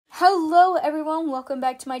Hello everyone, welcome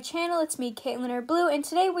back to my channel. It's me, Caitlin or Blue, and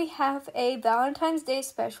today we have a Valentine's Day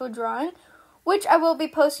special drawing, which I will be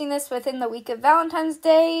posting this within the week of Valentine's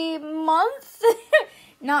Day month.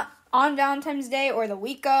 Not on Valentine's Day or the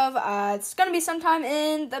week of. It's going to be sometime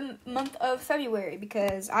in the month of February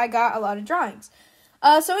because I got a lot of drawings.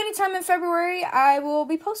 So anytime in February, I will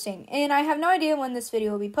be posting, and I have no idea when this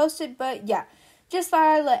video will be posted, but yeah. Just thought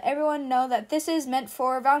I'd let everyone know that this is meant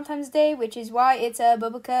for Valentine's Day, which is why it's a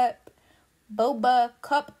boba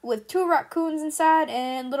cup with 2 raccoons inside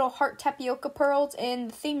and little heart tapioca pearls, and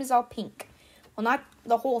the theme is all pink. Well, not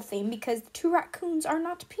the whole theme, because the 2 raccoons are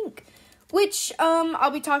not pink, which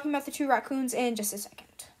I'll be talking about the 2 raccoons in just a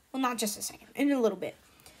second. Well, not just a second, in a little bit.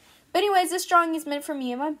 But anyways, this drawing is meant for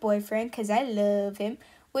me and my boyfriend because I love him,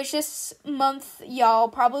 which this month, y'all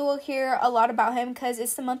probably will hear a lot about him because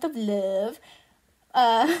it's the month of love.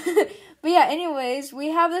 But yeah, anyways,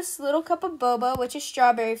 we have this little cup of boba, which is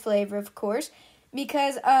strawberry flavor, of course,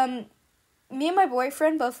 because, me and my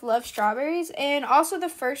boyfriend both love strawberries, and also the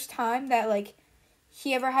first time that, like,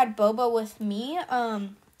 he ever had boba with me,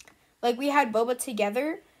 we had boba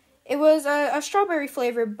together, it was a strawberry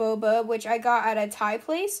flavored boba, which I got at a Thai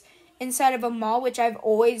place inside of a mall, which I've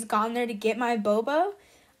always gone there to get my boba,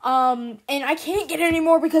 and I can't get it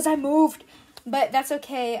anymore because I moved. But that's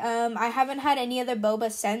okay. I haven't had any other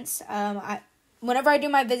boba since. Whenever I do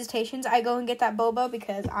my visitations, I go and get that boba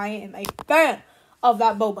because I am a fan of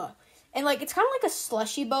that boba. And, it's kind of like a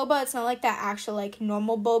slushy boba. It's not like that actual,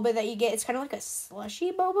 normal boba that you get. It's kind of like a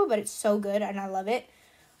slushy boba, but it's so good, and I love it.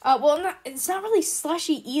 It's not really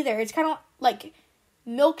slushy either. It's kind of like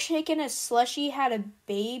milkshake and a slushy had a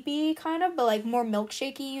baby, kind of, but, more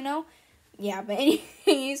milkshakey, you know? Yeah, but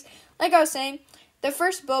anyways, like I was saying, the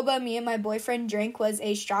first boba me and my boyfriend drank was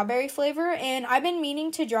a strawberry flavor, and I've been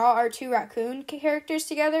meaning to draw our 2 raccoon characters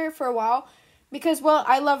together for a while because, well,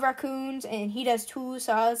 I love raccoons, and he does too,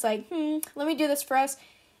 so I was like, let me do this for us.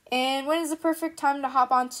 And when is the perfect time to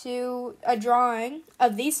hop onto a drawing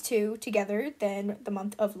of these 2 together than the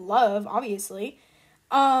month of love, obviously.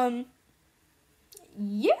 Yeah.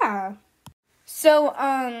 So,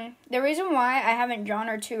 the reason why I haven't drawn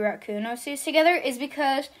our 2 raccoon OCs together is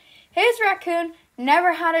because his raccoon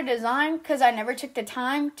never had a design because I never took the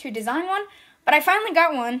time to design one, but I finally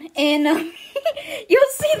got one, and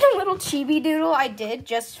you'll see the little chibi doodle I did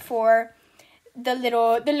just for the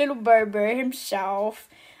little Berber himself.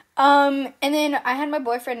 And then I had my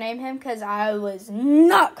boyfriend name him because I was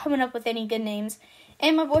not coming up with any good names,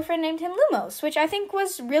 and my boyfriend named him Lumos, which I think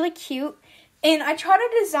was really cute, and I try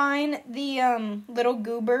to design the little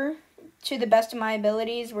goober to the best of my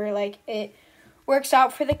abilities where, it works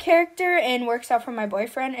out for the character and works out for my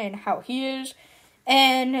boyfriend and how he is.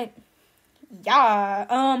 And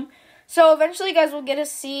yeah, so eventually you guys will get to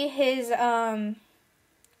see his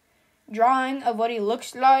drawing of what he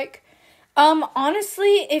looks like.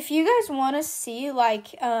 Honestly, if you guys want to see my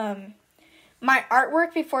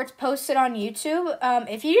artwork before it's posted on YouTube,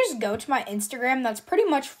 if you just go to my Instagram, that's pretty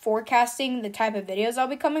much forecasting the type of videos I'll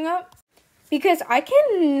be coming up. Because I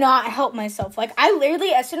cannot help myself. I literally,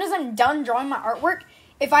 as soon as I'm done drawing my artwork,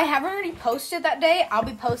 if I haven't already posted that day, I'll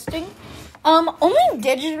be posting. Only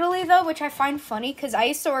digitally, though, which I find funny, because I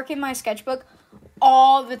used to work in my sketchbook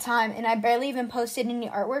all the time, and I barely even posted any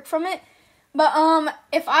artwork from it. But,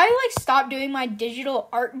 if I, stop doing my digital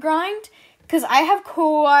art grind, because I have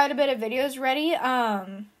quite a bit of videos ready,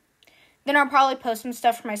 then I'll probably post some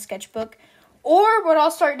stuff from my sketchbook. Or what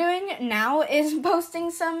I'll start doing now is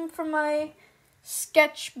posting some from my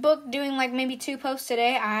sketchbook, doing maybe 2 posts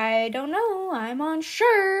today. I don't know. I'm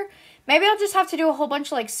unsure. Maybe I'll just have to do a whole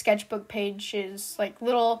bunch of sketchbook pages,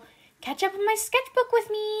 little catch up with my sketchbook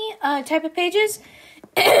with me type of pages.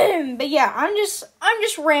 But yeah, I'm just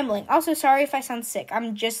rambling. Also, sorry if I sound sick.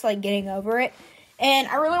 I'm just getting over it. And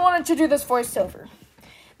I really wanted to do this voiceover.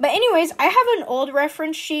 But anyways, I have an old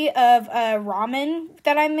reference sheet of ramen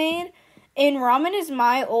that I made. And Ramen is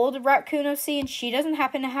my old raccoon OC, and she doesn't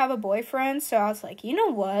happen to have a boyfriend, so I was like, you know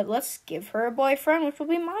what, let's give her a boyfriend, which will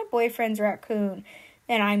be my boyfriend's raccoon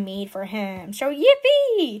that I made for him. So,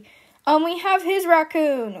 yippee! We have his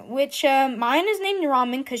raccoon, which, mine is named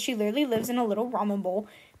Ramen, because she literally lives in a little ramen bowl.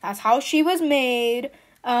 That's how she was made.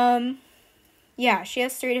 Yeah, she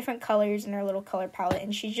has 3 different colors in her little color palette,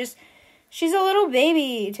 and she's a little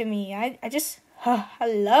baby to me. I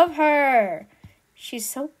love her. She's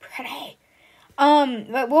so pretty.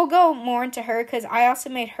 But we'll go more into her because I also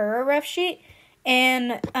made her a rough sheet.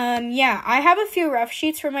 And, yeah, I have a few rough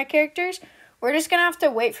sheets for my characters. We're just going to have to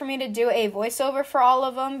wait for me to do a voiceover for all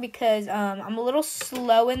of them because, I'm a little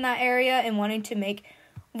slow in that area and wanting to make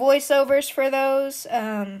voiceovers for those.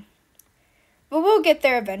 But we'll get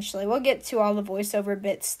there eventually. We'll get to all the voiceover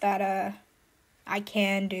bits that I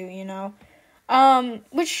can do, you know.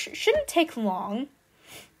 Which shouldn't take long.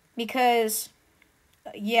 Because,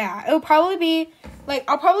 yeah, it'll probably be, like,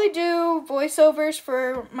 I'll probably do voiceovers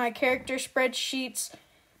for my character spreadsheets.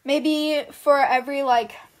 Maybe for every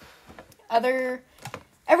other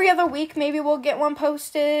week, maybe we'll get one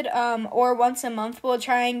posted. Or once a month, we'll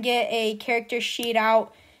try and get a character sheet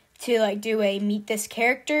out to, like, do a meet this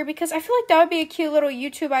character. Because I feel like that would be a cute little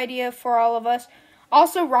YouTube idea for all of us.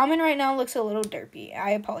 Also, Ramen right now looks a little derpy.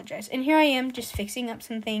 I apologize. And here I am just fixing up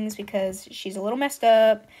some things because she's a little messed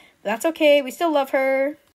up. But that's okay. We still love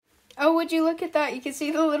her. Oh, would you look at that? You can see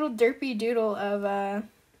the little derpy doodle of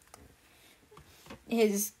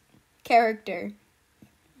his character.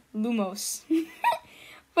 Lumos.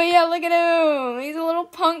 But yeah, look at him. He's a little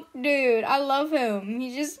punk dude. I love him.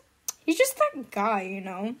 He's just that guy, you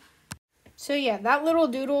know. So yeah, that little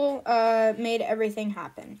doodle made everything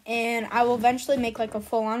happen. And I will eventually make like a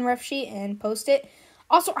full-on ref sheet and post it.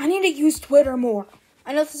 Also, I need to use Twitter more.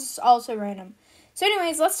 I know this is also random. So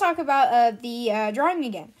anyways, let's talk about the drawing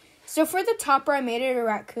again. So for the topper, I made it a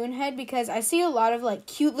raccoon head because I see a lot of like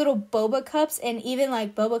cute little boba cups and even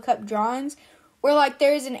like boba cup drawings where like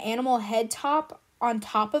there's an animal head top on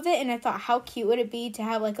top of it. And I thought, how cute would it be to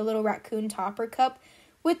have like a little raccoon topper cup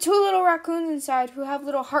with two little raccoons inside who have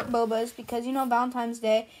little heart bobas because, you know, Valentine's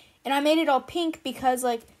Day. And I made it all pink because,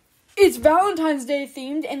 like, it's Valentine's Day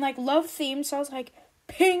themed and, like, love themed. So I was like,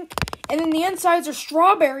 pink. And then the insides are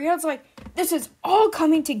strawberry. I was like, this is all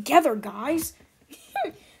coming together, guys.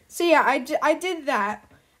 So, yeah, I did that.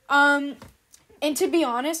 And to be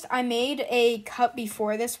honest, I made a cup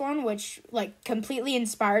before this one, which, like, completely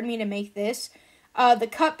inspired me to make this. The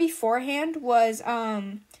cup beforehand was,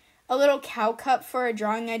 a little cow cup for a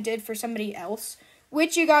drawing I did for somebody else,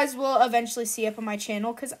 which you guys will eventually see up on my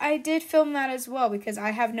channel, because I did film that as well, because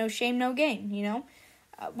I have no shame, no gain, you know?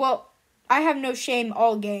 Well, I have no shame,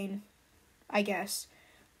 all gain, I guess.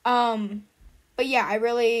 But yeah,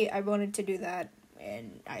 I wanted to do that,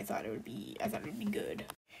 and I thought it would be good.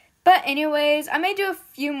 But anyways, I may do a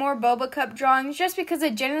few more boba cup drawings, just because I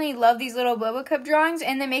genuinely love these little boba cup drawings,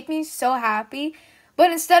 and they make me so happy. But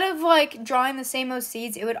instead of, like, drawing the same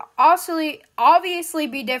OCs, it would also obviously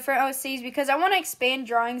be different OCs because I want to expand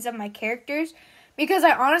drawings of my characters because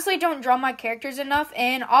I honestly don't draw my characters enough.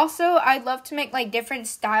 And also, I'd love to make, like, different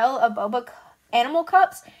style of boba animal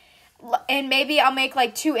cups. And maybe I'll make,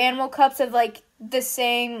 like, 2 animal cups of, like, the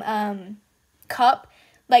same cup.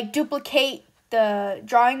 Like, duplicate the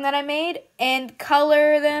drawing that I made and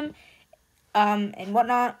color them and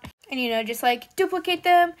whatnot. And, you know, just, like, duplicate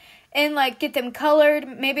them. And, like, get them colored.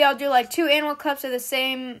 Maybe I'll do, like, 2 animal cups of the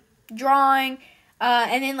same drawing.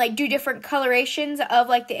 And then, like, do different colorations of,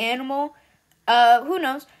 like, the animal. Who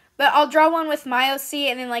knows? But I'll draw one with my OC.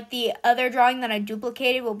 And then, like, the other drawing that I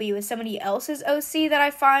duplicated will be with somebody else's OC that I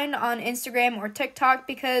find on Instagram or TikTok.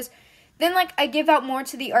 Because then, like, I give out more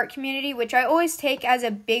to the art community, which I always take as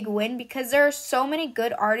a big win. Because there are so many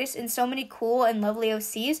good artists and so many cool and lovely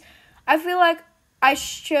OCs. I feel like I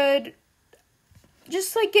should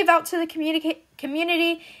just, like, give out to the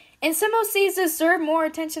community, and some OCs deserve more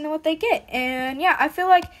attention than what they get, and, yeah, I feel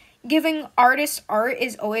like giving artists art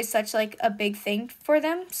is always such, like, a big thing for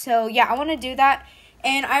them, so, yeah, I want to do that,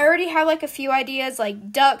 and I already have, like, a few ideas,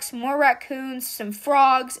 like ducks, more raccoons, some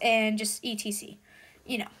frogs, and just etc.,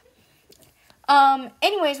 you know.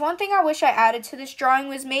 Anyways, one thing I wish I added to this drawing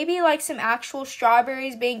was maybe, like, some actual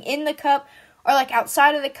strawberries being in the cup, or, like,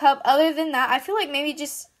 outside of the cup. Other than that, I feel like maybe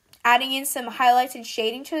just adding in some highlights and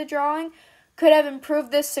shading to the drawing could have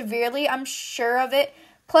improved this severely. I'm sure of it.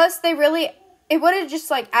 Plus, it would have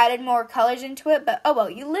just, like, added more colors into it. But, oh well,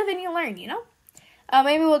 you live and you learn, you know?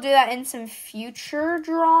 Maybe we'll do that in some future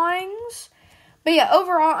drawings. But, yeah,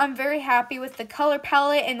 overall, I'm very happy with the color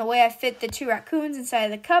palette and the way I fit the 2 raccoons inside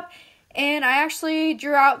of the cup. And I actually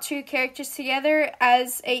drew out 2 characters together.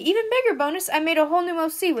 As a even bigger bonus, I made a whole new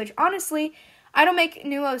OC, which, honestly, I don't make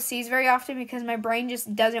new OCs very often because my brain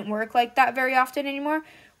just doesn't work like that very often anymore,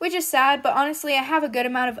 which is sad, but honestly, I have a good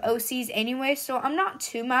amount of OCs anyway, so I'm not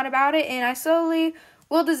too mad about it, and I slowly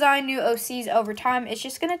will design new OCs over time. It's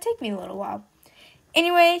just going to take me a little while.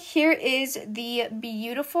 Anyway, here is the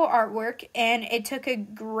beautiful artwork, and it took a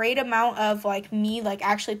great amount of, like, me, like,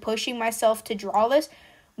 actually pushing myself to draw this,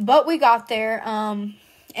 but we got there, and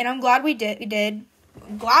I'm glad we did.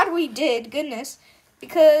 Glad we did, goodness.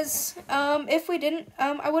 Because, if we didn't,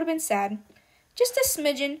 I would have been sad. Just a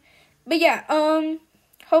smidgen. But yeah,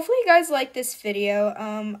 hopefully you guys liked this video.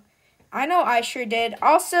 I know I sure did.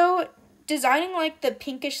 Also, designing, like, the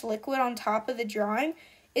pinkish liquid on top of the drawing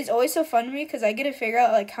is always so fun to me because I get to figure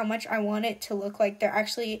out, like, how much I want it to look like they're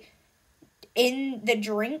actually in the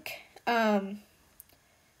drink,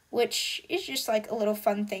 which is just, like, a little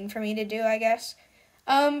fun thing for me to do, I guess.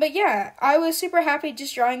 But yeah, I was super happy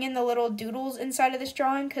just drawing in the little doodles inside of this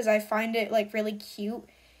drawing because I find it, like, really cute.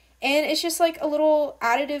 And it's just, like, a little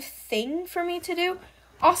additive thing for me to do.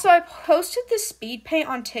 Also, I posted the speed paint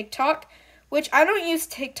on TikTok, which I don't use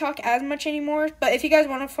TikTok as much anymore. But if you guys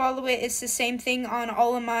want to follow it, it's the same thing on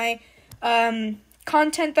all of my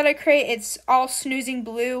content that I create. It's all snoozing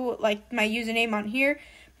blue, like my username on here.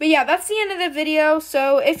 But yeah, that's the end of the video.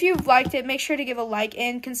 So if you've liked it, make sure to give a like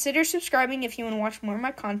and consider subscribing if you want to watch more of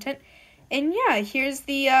my content. And yeah, here's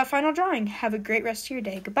the final drawing. Have a great rest of your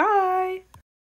day. Goodbye.